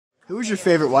Who was your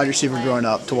favorite wide receiver growing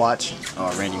up to watch?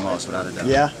 Oh, Randy Moss, without a doubt.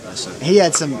 Yeah, he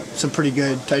had some pretty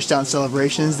good touchdown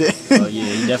celebrations. Yeah,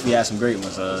 he definitely had some great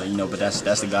ones. But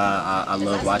that's the guy I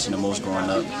love watching the most growing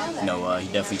up.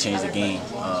 He definitely changed the game.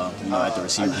 At the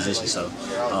receiver position. So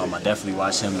I definitely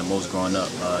watched him the most growing up.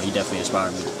 He definitely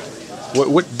inspired me.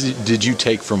 What did you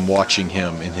take from watching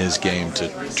him in his game to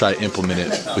try to implement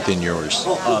it within yours?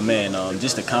 Oh man,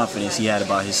 just the confidence he had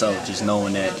about himself, just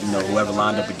knowing that whoever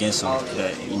lined up against him,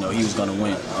 that he was going to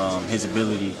win. His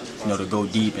ability, to go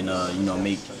deep and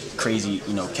make crazy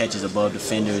catches above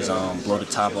defenders, blow the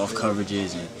top off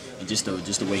coverages, and just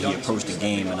the way he approached the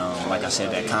game, and like I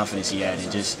said, that confidence he had, and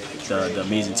just the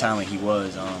amazing talent he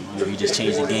was. He just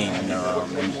changed the game, and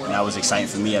that was exciting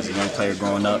for me as a young player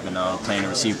growing up and playing the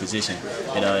receiver position.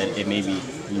 It made me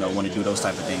want to do those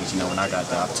type of things when I got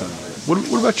the opportunity.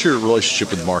 What about your relationship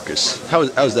with Marcus?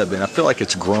 How's that been? I feel like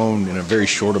it's grown in a very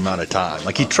short amount of time.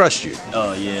 Like he trusts you.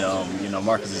 Oh yeah,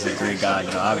 Marcus is a great guy.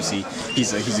 Obviously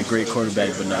he's a great quarterback,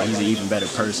 but he's an even better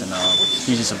person.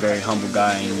 He's just a very humble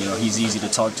guy, and he's easy to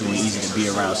talk to and easy to be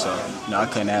around. So I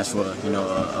couldn't ask for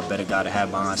a better guy to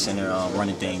have behind center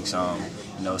running things.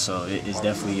 So it's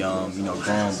definitely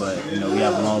grown, but we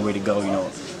have a long way to go.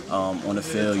 On the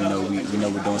field, we know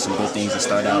we're doing some good things to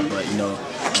start out, but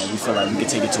we feel like we can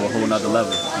take it to a whole nother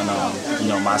level.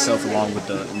 And myself, along with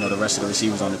the rest of the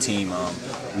receivers on the team,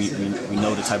 we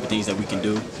know the type of things that we can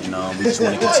do, and we just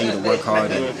want to continue to work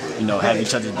hard and have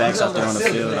each other's backs out there on the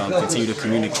field, continue to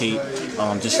communicate,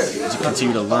 just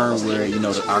continue to learn where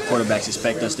our quarterbacks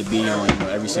expect us to be on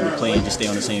every single play, and just stay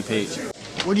on the same page.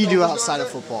 What do you do outside of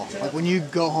football? Like when you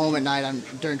go home at night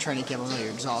during training camp, I know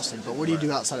you're exhausted, but what do you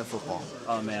do outside of football?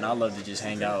 Oh man, I love to just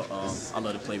hang out. I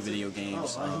love to play video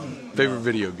games. Favorite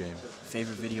video game?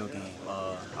 Favorite video game?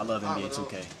 I love NBA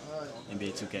 2K.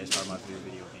 NBA 2K is probably my favorite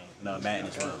video game. No, Madden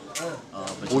as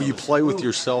well. You play with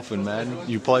yourself in Madden?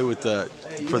 You play with for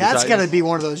the That's got to be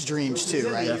one of those dreams too,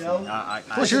 right? Definitely.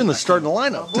 Plus, you're in the starting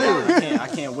lineup too. I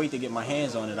can't wait to get my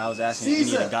hands on it. I was asking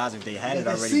any of the guys if they had it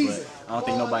already, but I don't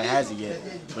think nobody has it yet.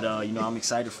 But I'm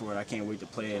excited for it. I can't wait to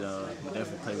play it. We'll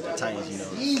definitely play with the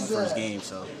Titans. First game.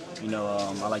 So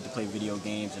I like to play video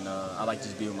games, and I like to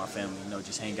just be with my family.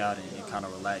 Just hang out and kind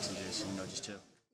of relax and just chill.